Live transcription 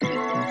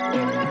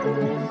I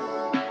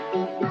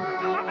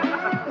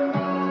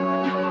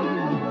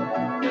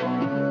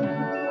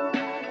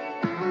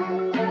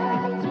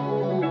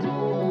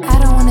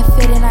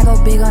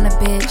go big on a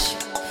bitch.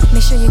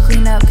 Make sure you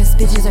clean up, cause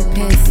bitches are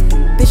pissed.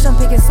 Bitch, don't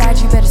pick a side,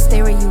 you better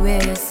stay where you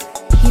is.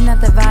 You not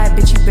the vibe,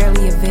 bitch, you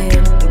barely a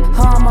vid.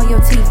 Ho, I'm on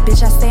your teeth,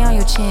 bitch, I stay on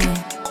your chin.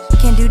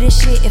 Can't do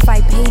this shit if I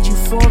paid you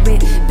for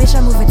it. Bitch,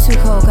 I'm moving too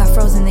cold, got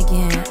frozen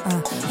again.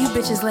 You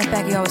bitches left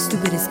back, y'all was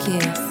stupid as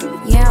kids.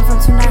 Yeah, I'm from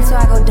 2-9, so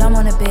I go dumb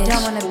on a bitch.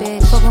 Dumb on a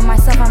bitch. Fuck with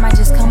myself, I might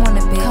just come on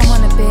a bitch. Come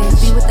on a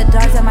bitch. Be with the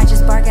dogs, I might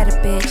just bark at a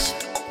bitch.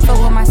 Fuck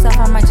with myself,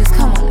 I might just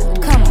come on a,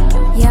 come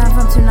on. Yeah, I'm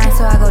from 2-9,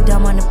 so I go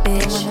dumb on a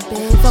bitch.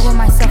 Fuck with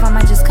myself, I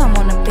might just come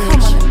on a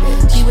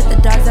bitch. Be with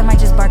the dogs, I might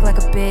just bark like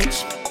a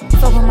bitch.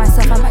 Fuck with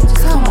myself, I might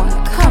just come on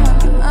a, come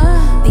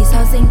on. These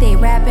hoes think they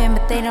rapping,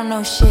 but they don't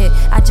know shit.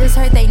 I just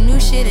heard they knew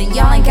shit and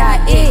y'all ain't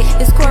got it.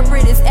 It's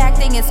corporate, it's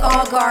acting, it's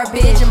all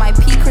garbage. And my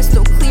pee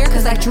crystal clear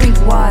cause I drink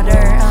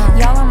water.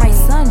 Y'all are my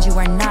sons, you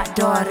are not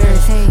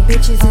daughters.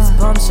 Bitches is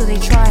bums, so they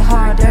try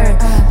harder.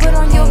 Put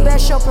on your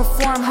best show,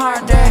 perform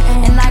harder.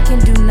 And I can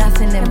do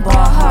nothing and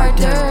ball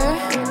harder.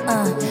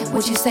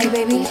 What you say,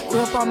 baby? Grew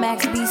up on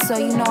Max B, so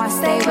you know I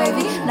stay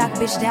wavy. Knock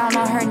bitch down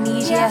on her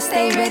knees, yeah, I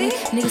stay ready.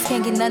 Niggas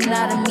can't get nothing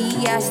out of me,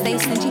 yeah, I stay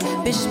stingy.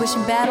 Bitches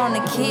wishing bad on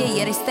the kid,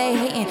 yeah, they stay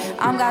hating.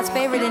 I'm God's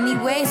favorite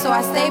anyway, so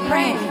I stay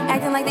praying.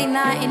 Acting like they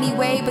not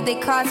anyway, but they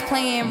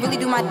cosplaying. Really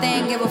do my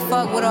thing, give a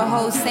fuck what a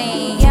hoe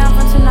saying. Yeah, I'm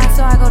from 2-9,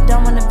 so I go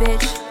dumb on a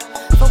bitch.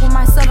 Fuck with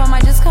myself, I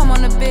might just come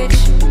on a bitch.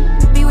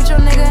 Be with your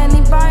nigga and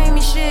he buying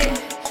me shit.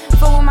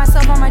 Fuck with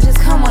myself, I might just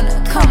come on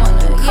a, come on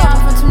a. Yeah, I'm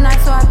from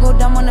 2-9, so I go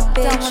dumb on a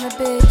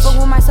bitch. Fuck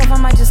with myself, I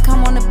might just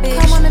come on a bitch.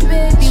 Come on a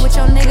bitch. Be with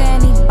your nigga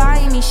and he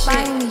buying me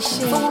shit.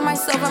 Fuck with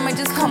myself, I might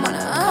just come on a,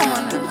 come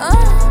on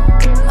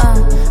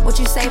a. What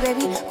you say,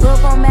 baby? Grew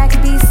up on Max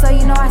B, so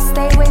you know I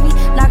stay wavy.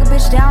 Knock a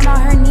bitch down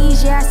on her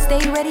knees, yeah, I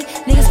stay ready.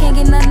 Niggas can't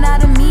get nothing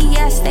out of me,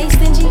 yeah, I stay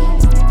stingy.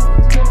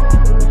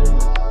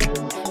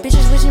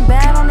 Bitches wishing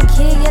bad on the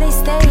kid, yeah, they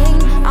stay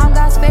hating. I'm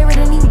God's favorite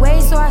anyway,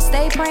 so I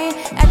stay praying.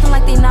 Acting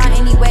like they not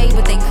anyway,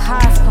 but they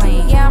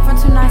cosplaying. Yeah, I'm from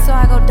 2-9, so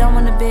I go dumb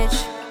on a bitch.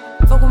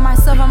 Fuck with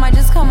myself, I might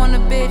just come on a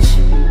bitch.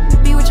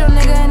 Be with your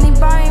nigga and he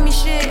buying me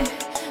shit.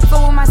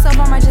 Fuck with myself,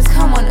 I might just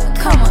come on a,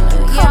 come